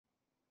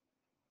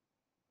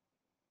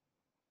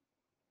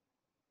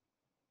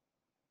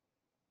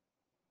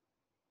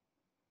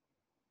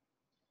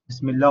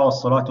Bismillah wa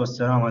salatu wa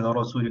salam ala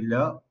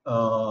Rasulillah.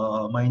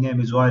 My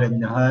name is Wael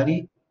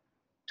Nahari.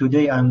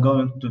 Today I'm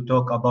going to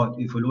talk about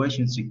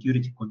evaluation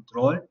security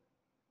control,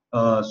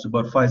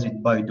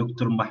 supervised by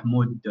Dr.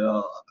 Mahmoud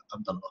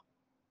Abdullah.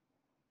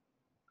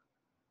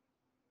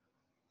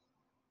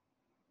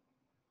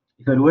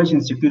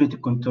 Evaluation security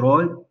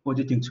control,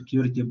 auditing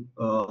security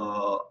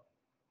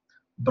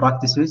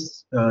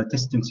practices,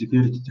 testing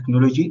security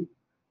technology,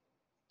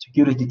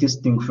 security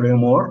testing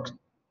framework,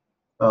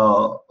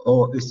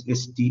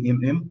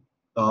 OSSTMM,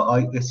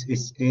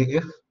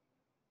 ISSAF,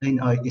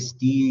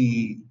 NIST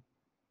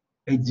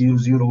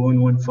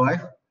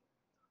 800115,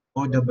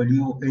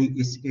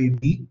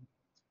 OWASAP,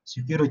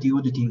 security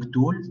auditing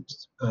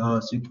tools,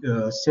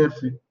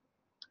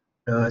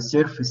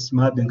 surface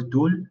mapping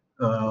tool,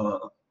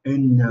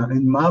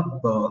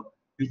 Nmap,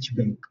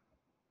 Hping.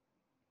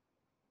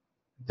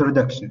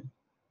 Introduction.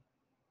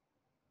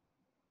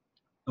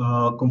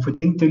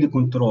 Confidentiality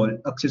control,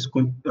 access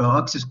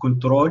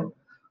control,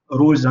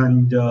 rules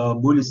and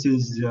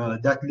policies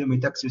that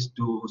limit access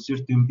to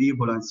certain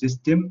people and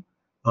system,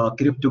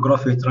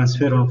 cryptography,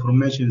 transfer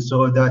information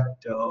so that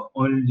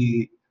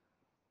only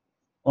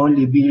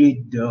be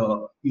read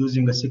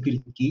using a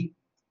secret key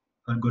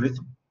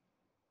algorithm.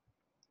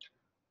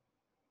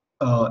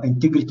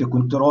 Integrity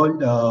control,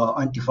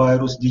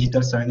 antivirus,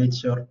 digital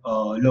signature,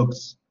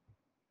 logs.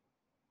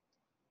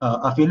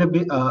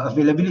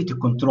 Availability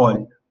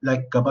control,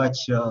 like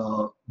batch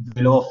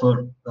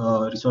developer,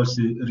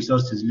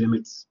 resources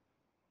limits.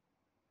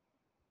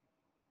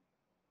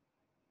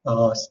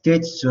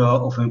 States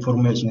of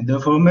information. The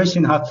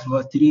information have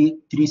three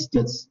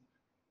states.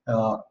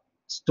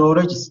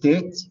 Storage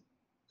state,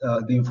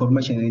 the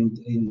information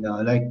in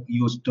like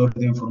you store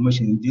the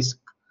information in disk,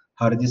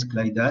 hard disk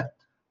like that.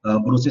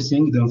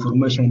 Processing, the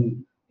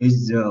information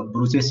is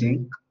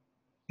processing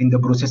in the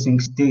processing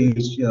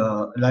stage,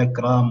 like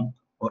RAM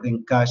or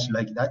in cache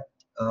like that.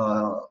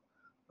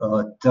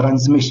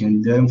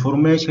 Transmission, the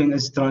information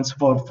is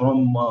transferred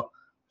from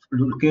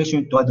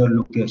location to other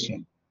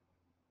location,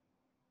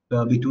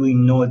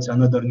 between nodes,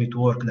 another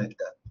network like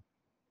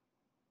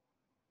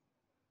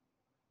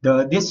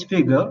that. This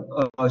figure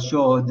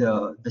shows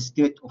the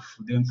state of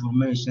the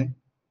information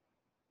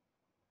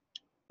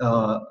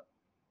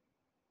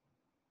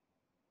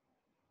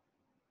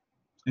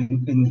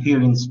in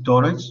here in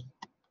storage,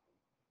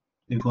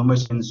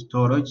 information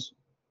storage,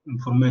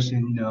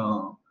 information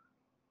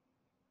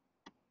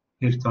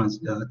here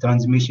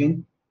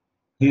transmission,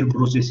 here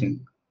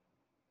processing.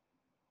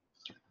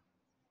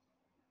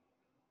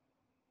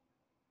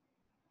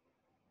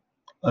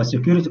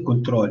 Security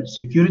control.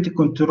 Security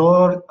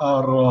control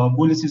are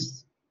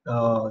policies,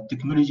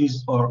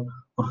 technologies, or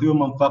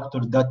human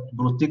factors that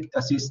protect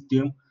a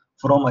system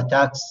from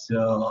attacks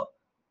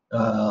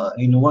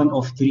in one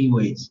of three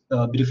ways: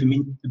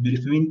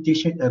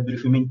 preventation,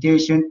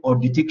 or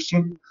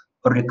detection,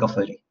 or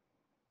recovery.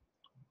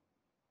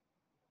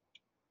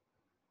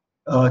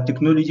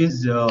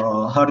 Technologies,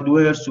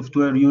 hardware,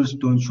 software used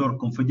to ensure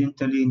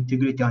confidentiality,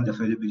 integrity, and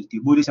availability.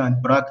 Policy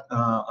and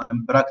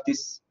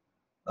practice.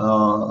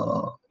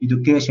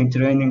 Education,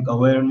 training,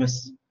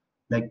 awareness,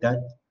 like that.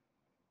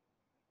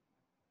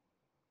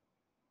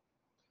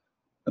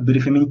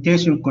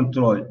 Preventation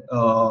control,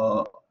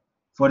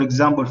 for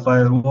example,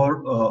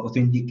 firewall,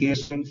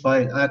 authentication,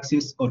 file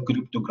access, or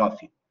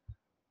cryptography.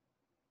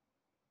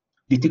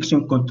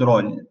 Detection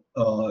control,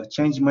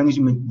 change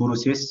management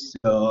process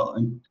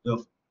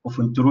of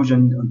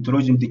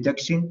intrusion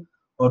detection,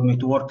 or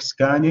network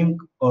scanning,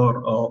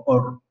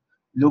 or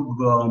log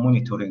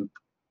monitoring.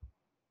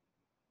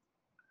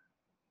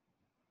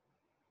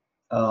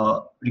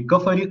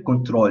 Recovery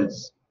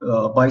controls,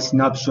 by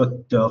snapshot,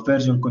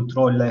 version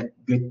control like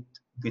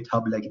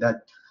GitHub like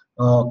that,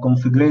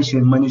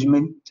 configuration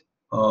management,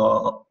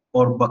 or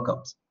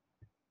backups.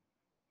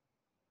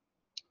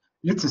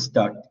 Let's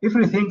start.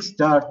 Everything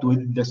starts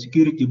with the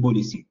security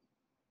policy.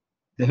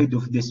 The head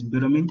of this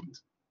pyramid,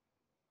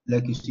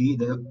 like you see,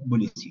 the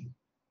policy.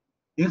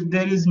 If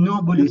there is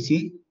no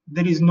policy,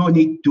 there is no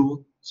need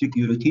to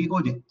security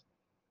audit.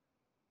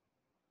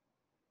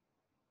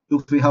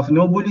 If we have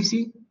no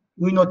policy,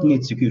 we not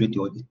need security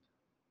audit.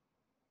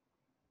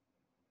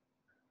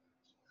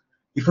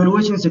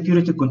 Evaluation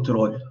security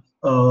control.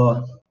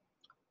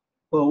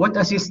 What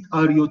assist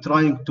are you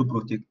trying to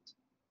protect?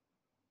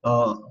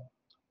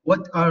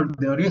 What are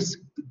the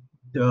risks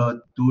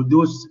to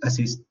those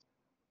assist?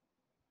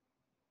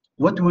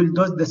 What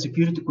does the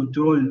security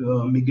control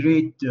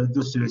migrate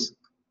those risks?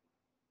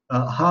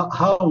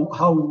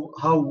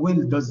 How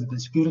well does the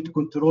security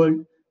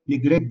control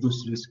migrate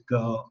those risks?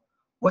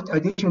 What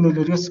additional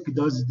risk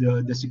does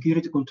the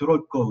security control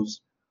cause?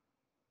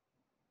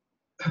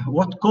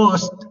 What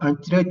cost and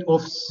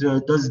trade-offs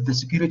does the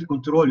security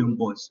control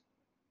impose?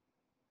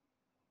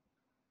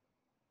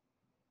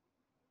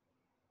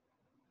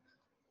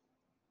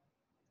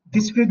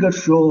 This figure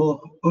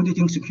shows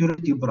auditing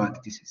security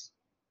practices.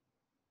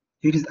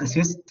 Here is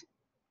assist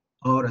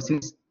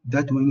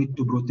that we need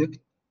to protect.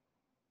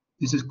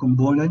 This is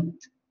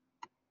component,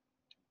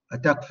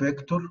 attack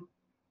vector,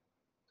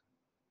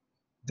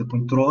 the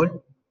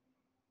control,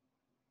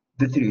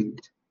 the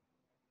threat.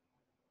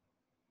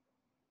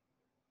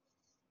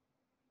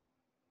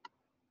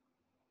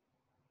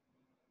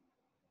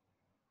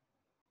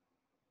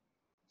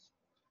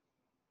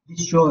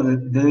 This shows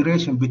the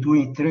relation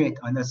between threat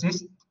and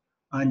assist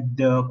and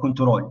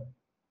control.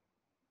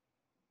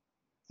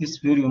 This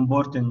very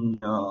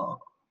important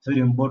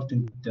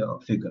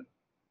figure.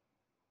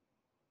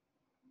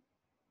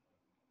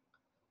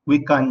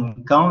 We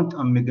can count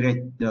and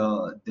migrate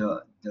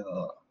the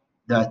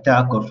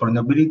attack or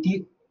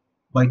vulnerability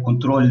by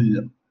control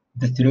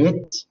the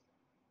threat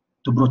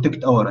to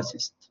protect our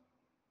assist.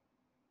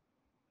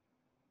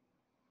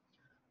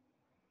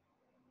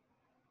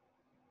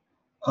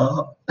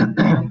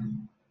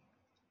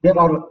 There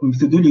are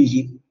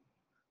methodology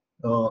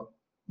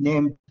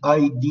named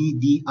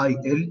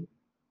IDDIL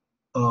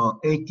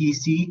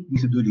ATC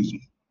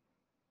methodology.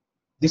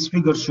 This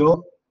figure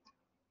shows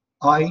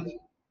I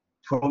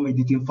from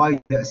identify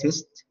the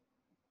assist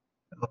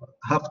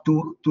have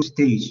two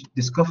stage: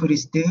 discovery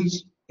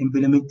stage,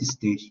 implement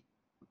stage.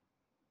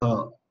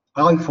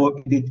 I for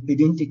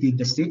identity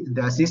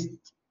the assist,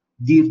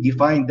 D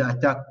define the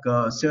attack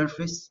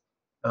surface,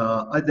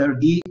 other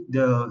D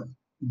the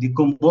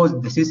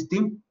decompose the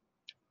system,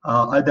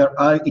 other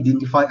I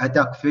identify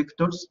attack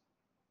vectors,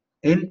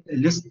 L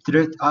list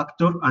threat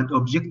actor and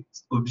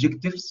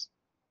objectives.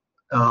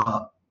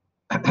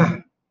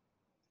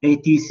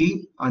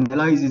 ATC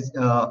analyzes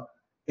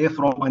A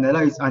from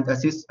analyze and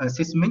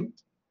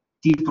assessment,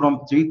 T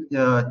from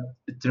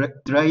track,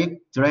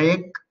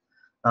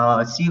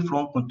 C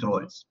from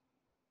controls.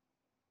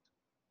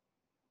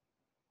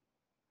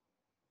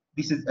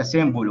 This is a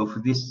sample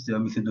of this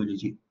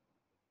methodology.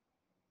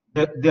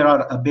 There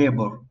are a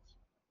paper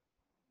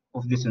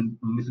of this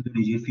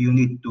methodology if you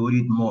need to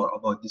read more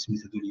about this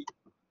methodology.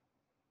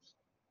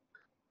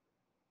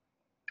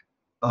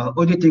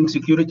 Auditing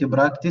security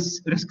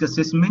practice, risk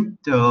assessment,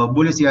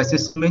 policy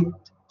assessment,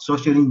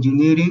 social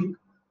engineering,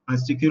 and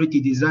security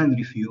design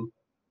review.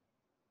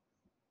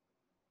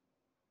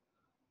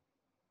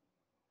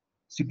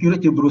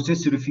 Security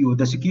process review.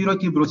 The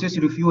security process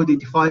review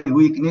identifies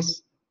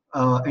weakness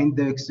in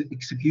the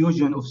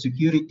execution of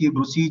security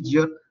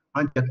procedure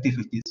and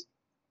activities.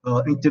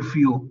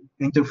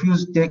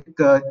 Interviews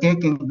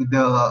taking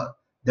the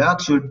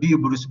actual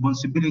people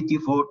responsibility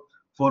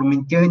for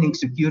maintaining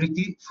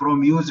security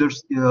from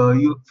users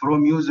to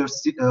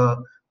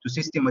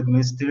system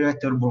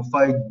administrator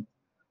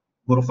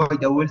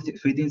provide a wealth of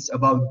evidence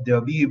about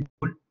the people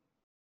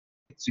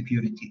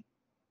security.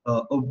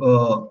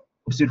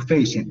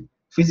 Observation.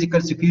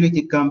 Physical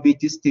security can be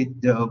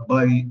tested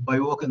by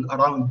walking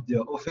around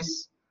the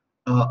office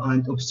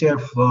and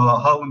observe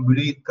how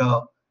employees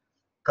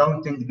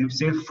counting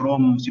themselves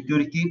from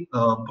security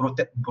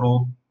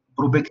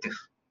perspective.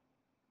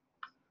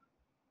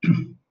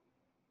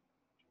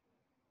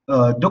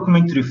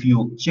 Document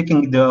review,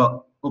 checking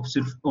the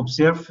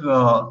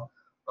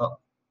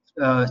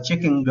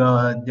checking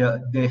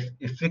the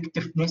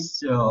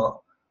effectiveness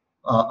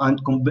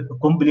and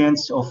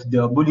compliance of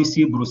the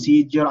policy,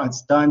 procedure, and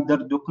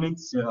standard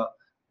documents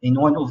in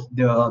one of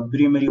the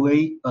primary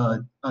way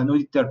an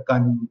auditor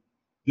can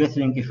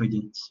gathering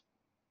evidence.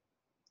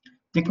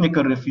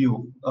 Technical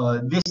review.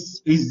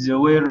 This is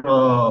where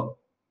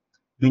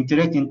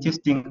penetrating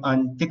testing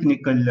and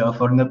technical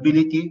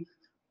vulnerability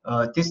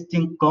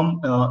testing come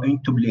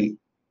into play.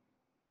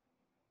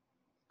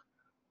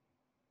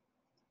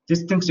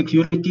 Testing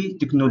security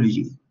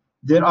technology.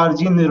 There are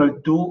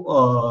general two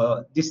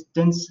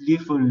distance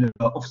level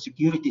of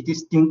security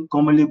testing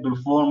commonly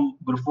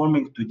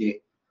performing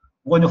today.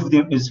 One of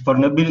them is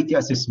vulnerability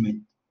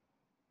assessment.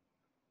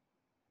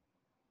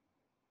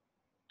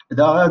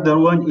 The other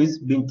one is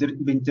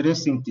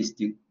penetration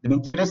testing. The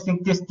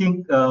penetration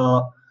testing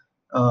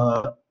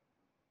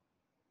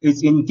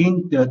is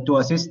intended to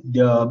assess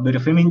the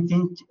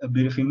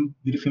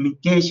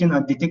verification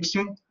and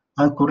detection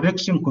and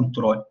correction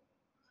control.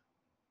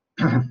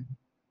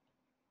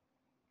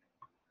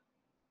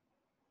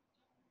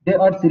 There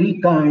are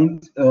three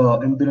kinds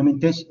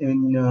implementation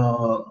in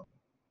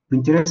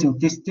penetration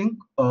testing.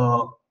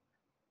 1,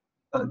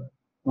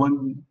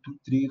 2,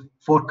 3,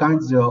 4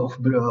 kinds of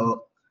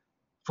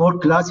 4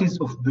 classes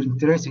of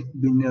penetration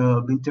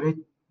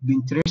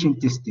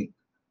testing.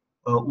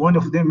 One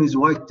of them is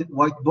white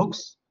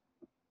box.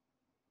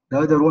 The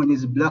other one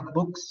is black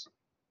box,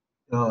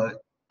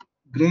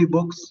 gray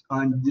box,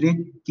 and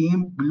red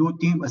team, blue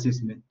team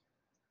assessment.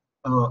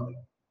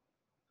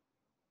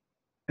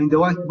 In the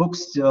white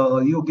box,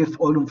 you give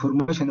all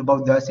information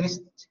about the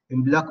assist.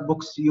 In black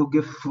box, you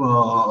give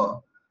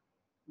no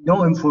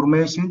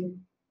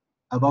information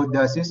about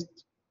the assist.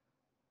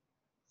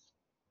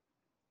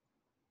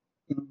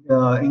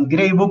 In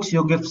gray box,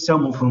 you give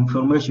some of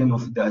information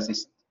of the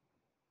assist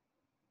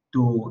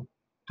to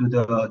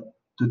the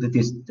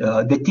test.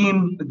 The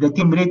team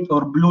red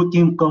or blue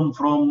team come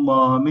from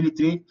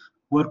military,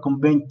 where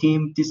combined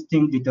team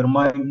testing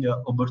determine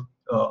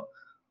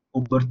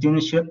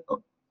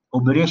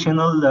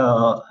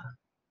operational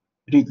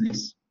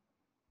readiness.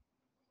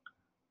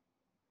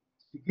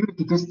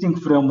 Security testing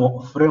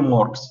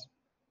frameworks.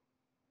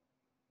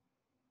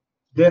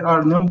 There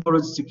are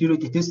numerous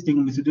security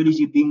testing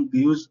methodology being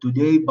used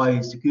today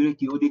by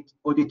security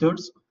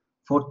auditors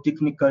for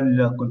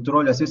technical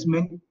control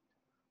assessment.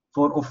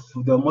 Four of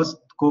the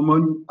most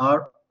common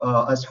are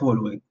as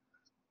following.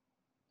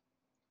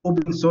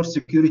 Open source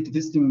security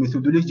testing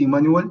methodology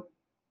manual.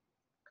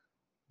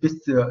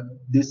 This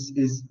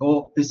is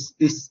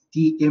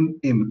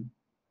OSSTMM.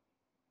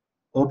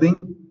 Open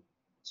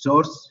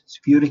source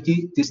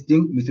security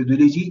testing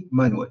methodology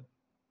manual.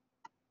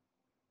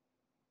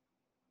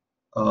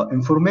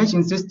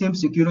 Information System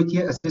Security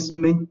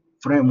Assessment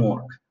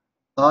Framework,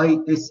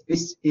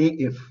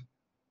 ISSAF,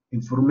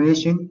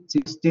 Information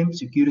System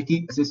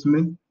Security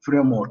Assessment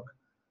Framework,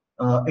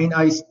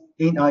 NIST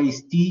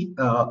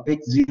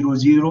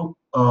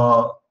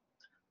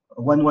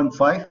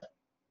 800-115.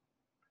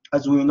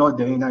 As we know,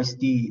 the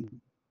NIST,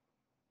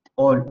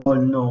 all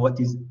know what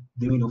is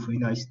the meaning of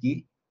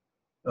NIST.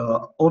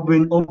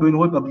 Open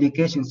Web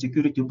Application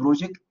Security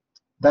Project,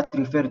 that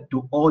referred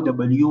to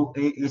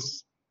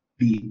OWASP.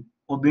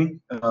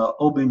 Open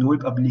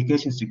Web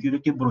Application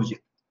Security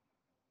Project.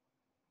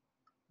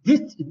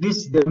 This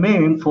is the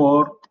main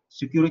for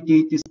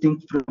security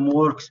testing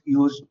frameworks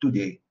used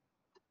today.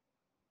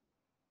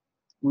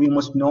 We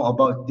must know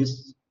about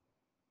this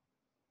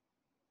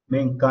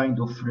main kind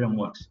of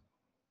frameworks.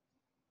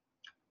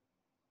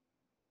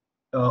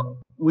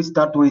 We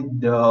start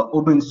with the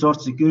Open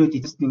Source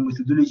Security Testing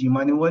Methodology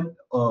Manual,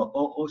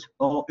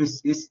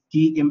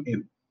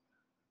 OSSTMM.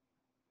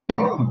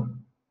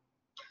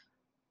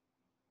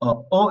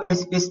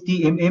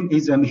 OSSTMM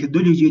is a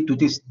methodology to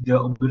test the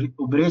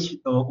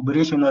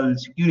operational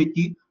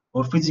security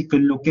or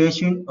physical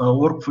location,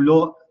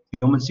 workflow,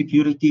 human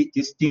security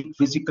testing,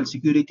 physical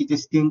security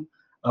testing,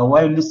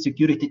 wireless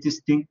security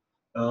testing,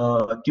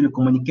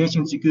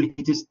 telecommunication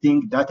security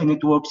testing, data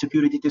network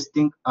security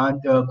testing, and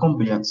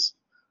compliance.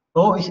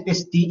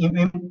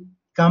 OSSTMM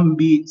can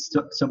be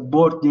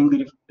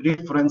supporting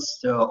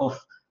reference of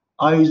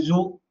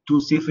ISO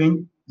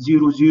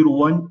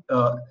 27001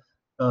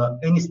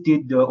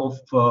 instead of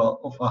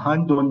a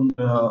hand-on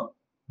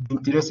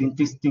penetration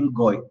testing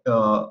guide.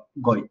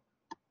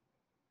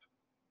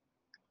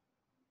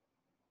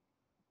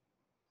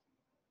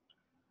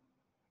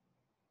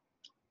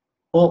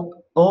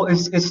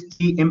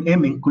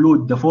 OSSTMM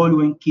include the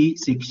following key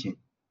section: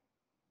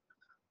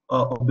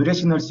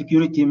 operational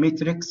security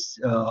metrics,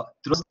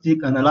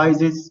 trusted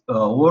analysis,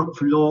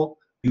 workflow,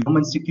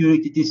 human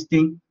security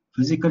testing,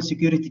 physical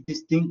security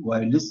testing,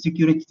 wireless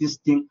security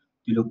testing,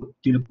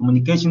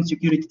 telecommunication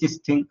security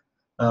testing,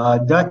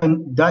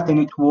 data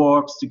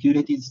network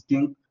security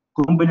testing,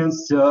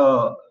 compliance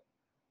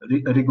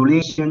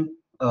regulation,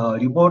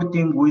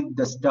 reporting with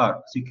the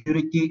STAR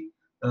security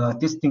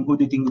testing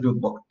auditing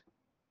report.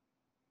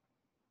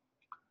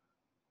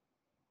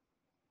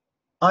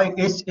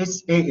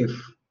 ISSAF,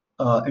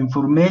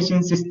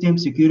 Information System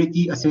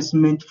Security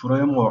Assessment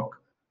Framework,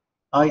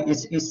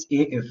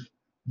 ISSAF.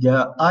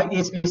 The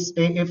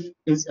ISSAF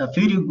is a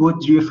very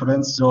good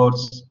reference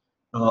source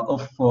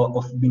of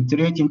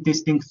penetrating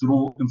testing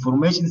through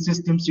Information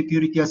System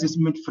Security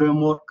Assessment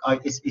Framework.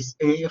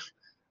 ISSAF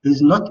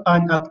is not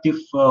an active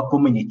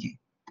community,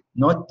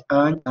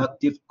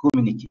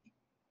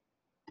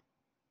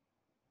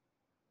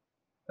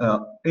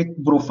 it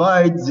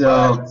provides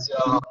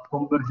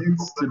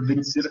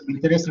comprehensive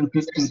penetration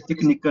testing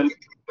technical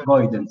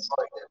guidance.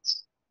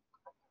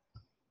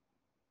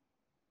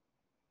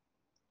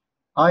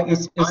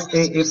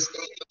 ISSAF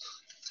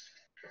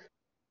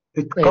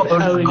it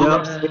covers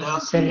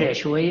حاول سرع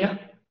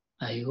شوية.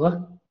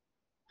 أيوة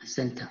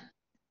أحسنت.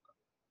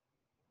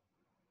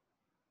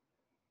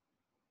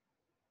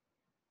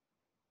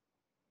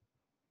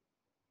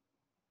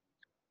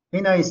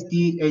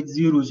 NIST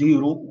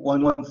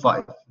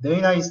 800-115. The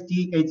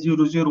NIST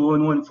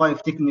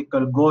 800-115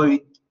 technical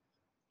guide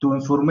to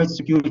information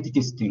security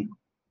testing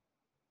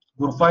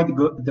provide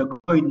the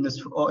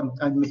guidance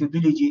and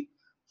methodology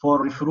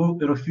for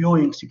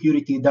reviewing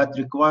security that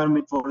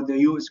requirement for the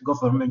U.S.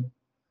 government.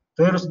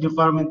 First,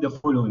 define the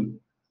following.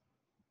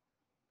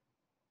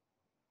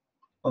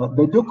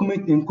 The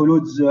document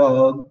includes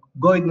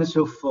guidance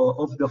of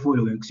the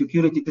following: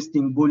 security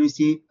testing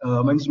policy,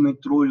 management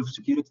rule of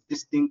security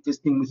testing,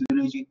 testing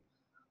methodology,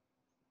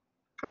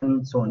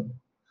 and so on.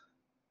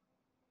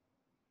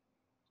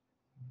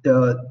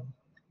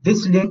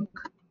 This link,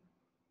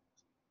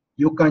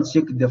 you can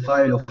check the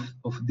file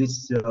of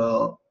this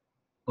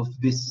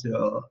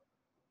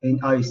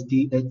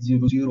NIST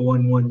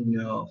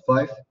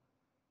 800-115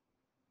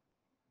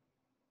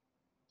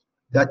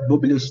 that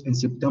published in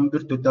September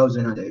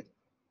 2008.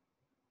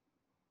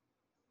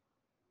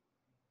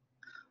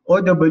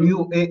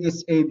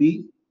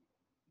 OWASAP,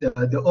 the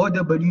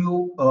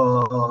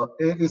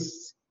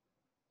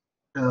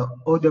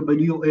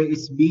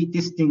OWASP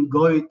testing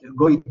guide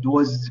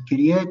was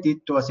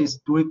created to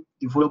assist web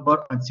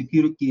developer and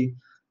security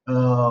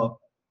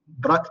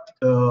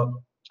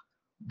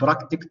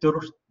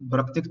practitioners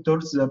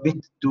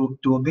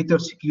to better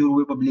secure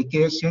web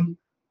application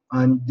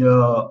and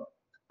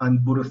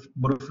and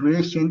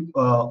proliferation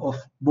of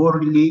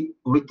poorly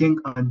written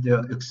and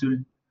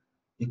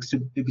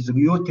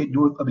executed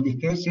web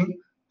application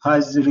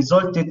has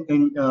resulted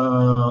in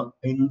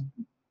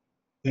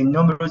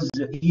numerous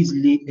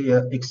easily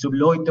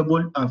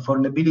exploitable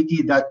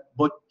vulnerability that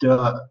put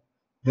the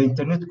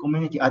internet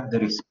community at the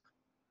risk.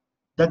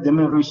 That's the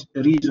main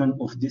reason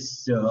of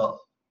this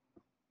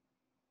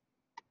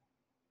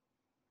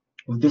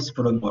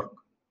framework.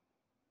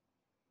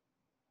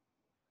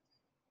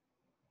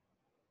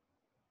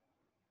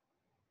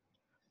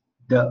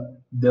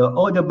 The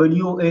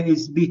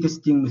OWASP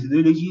testing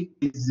methodology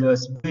is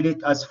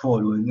split as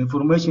following: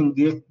 information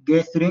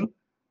gathering,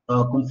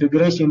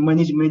 configuration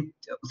management,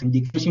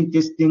 authentication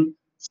testing,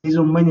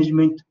 season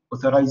management,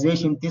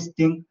 authorization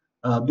testing,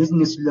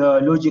 business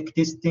logic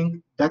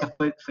testing, data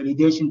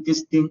validation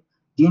testing,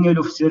 denial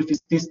of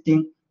service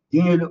testing,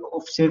 denial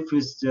of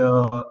service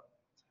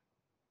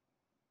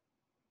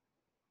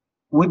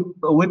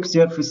web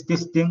service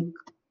testing,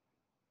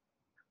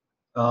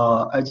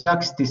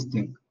 Ajax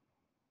testing.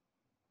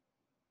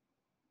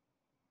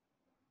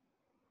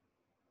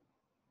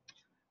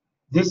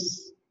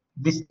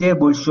 This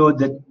table shows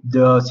that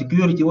the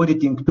security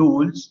auditing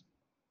tools,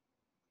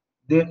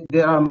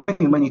 there are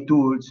many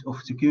tools of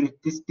security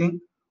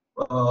testing.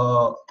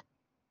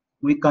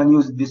 We can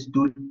use this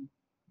tool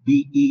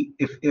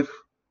BEFF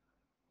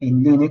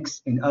in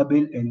Linux, in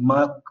Apple, in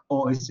Mac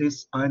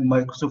OS and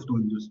Microsoft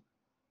Windows.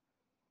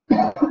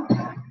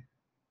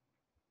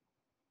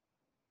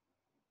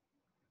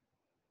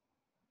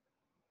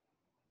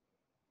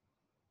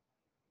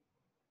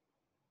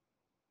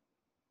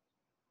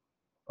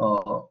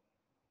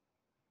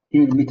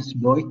 Here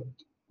Metasploit,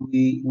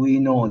 we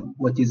know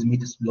what is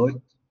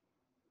Metasploit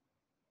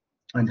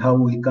and how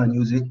we can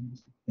use it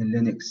in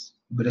Linux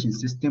operation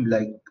system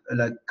like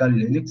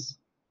Kali Linux.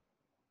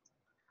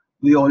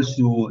 We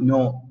also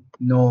know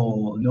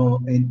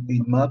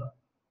Nmap.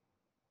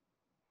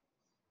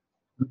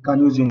 We can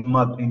use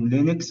Nmap in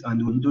Linux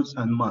and Windows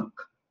and Mac.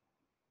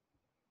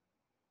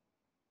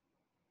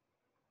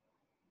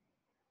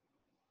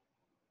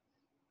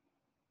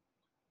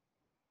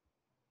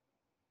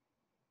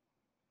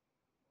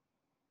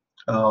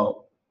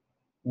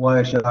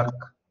 Wireshark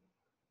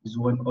is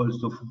one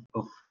also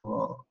of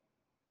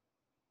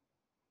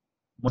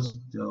most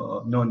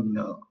known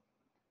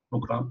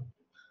program.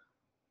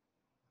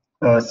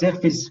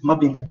 Surface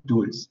mapping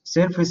tools.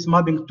 Surface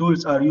mapping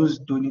tools are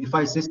used to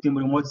identify system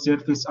remote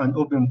surface and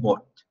open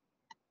port.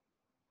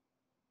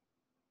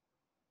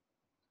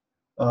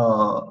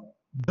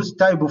 Those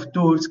type of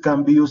tools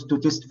can be used to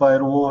test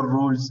firewall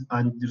rules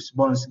and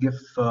response, give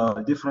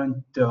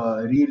different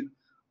real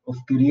of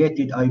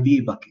created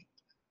IP bucket.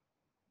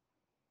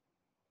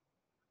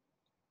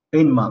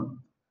 Nmap.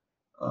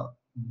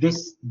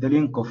 The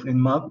link of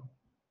Nmap.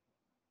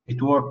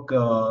 It work.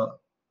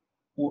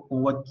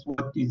 What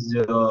is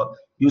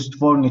used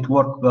for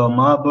network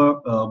mapper,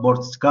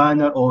 port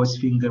scanner, OS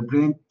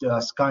fingerprint,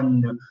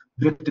 scan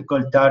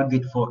vertical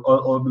target for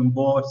all open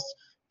ports,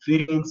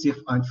 very safe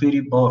and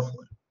very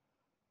powerful.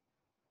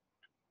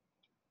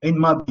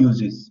 Nmap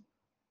uses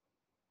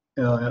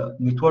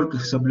network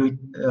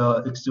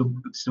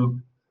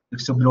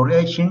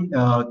exploration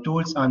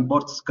tools and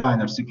port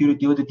scanner,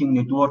 security auditing,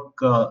 network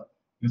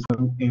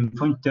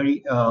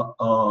inventory,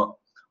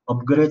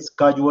 upgrade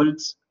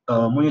schedules,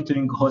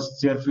 monitoring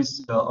host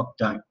service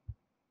uptime.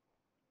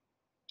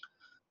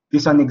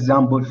 This is an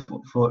example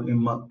for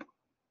Nmap.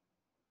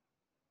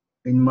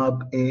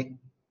 Nmap A,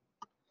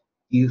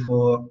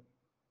 E4,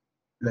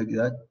 like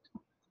that.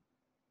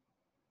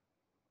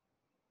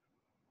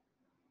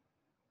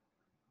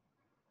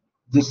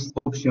 This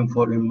option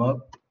for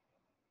Nmap.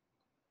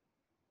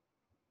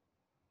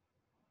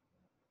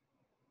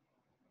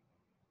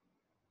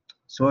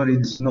 Sorry,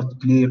 it's not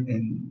clear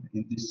in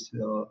this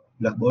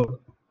blackboard.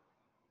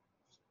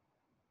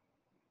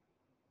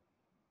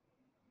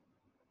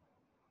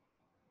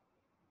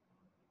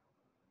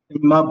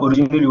 Nmap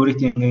originally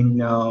written in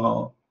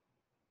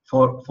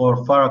for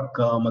Farc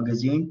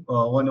magazine,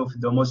 one of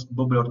the most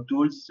popular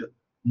tools.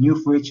 New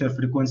feature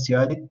frequency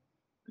added.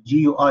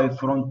 GUI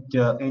front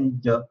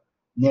end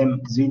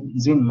name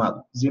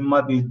Nmap.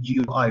 Nmap is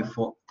GUI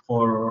for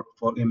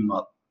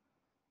Nmap.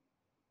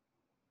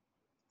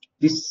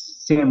 This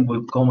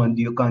simple command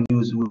you can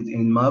use with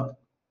Nmap.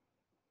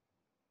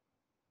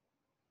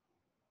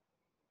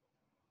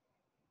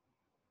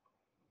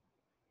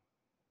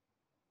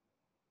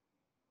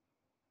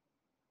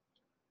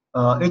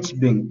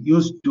 Hping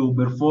used to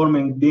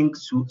performing ping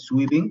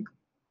sweeping,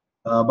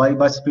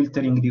 bypass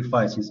filtering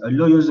devices,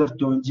 allow user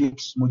to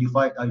inject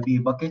modified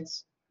IP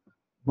buckets.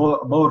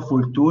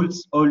 Powerful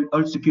tools.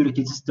 All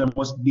security systems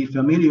must be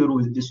familiar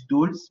with these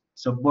tools.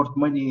 Support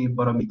many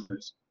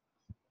parameters.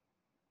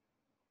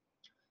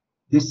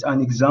 This is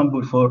an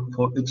example for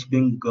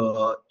Hping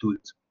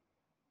tools.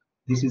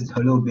 This is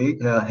help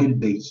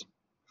page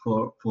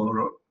for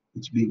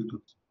Hping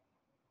tools.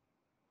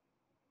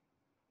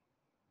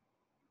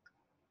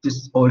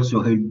 This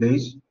also help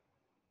page.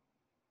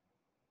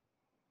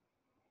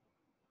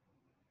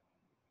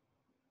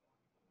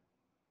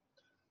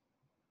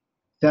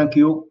 Thank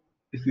you.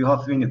 If you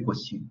have any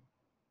question.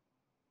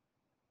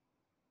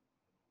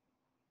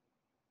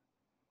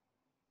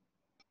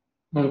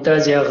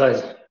 ممتاز يا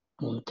غازي،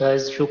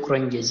 ممتاز، شكرا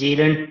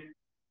جزيلا،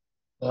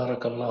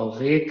 بارك الله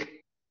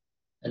فيك.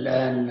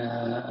 الآن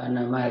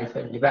أنا ما أعرف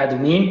اللي بعده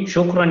مين.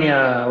 شكرا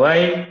يا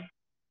وائل،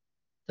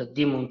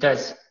 تقديم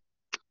ممتاز.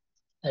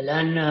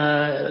 الآن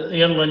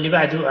يلا اللي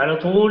بعده على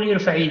طول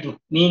يرفع ايده.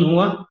 مين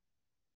هو؟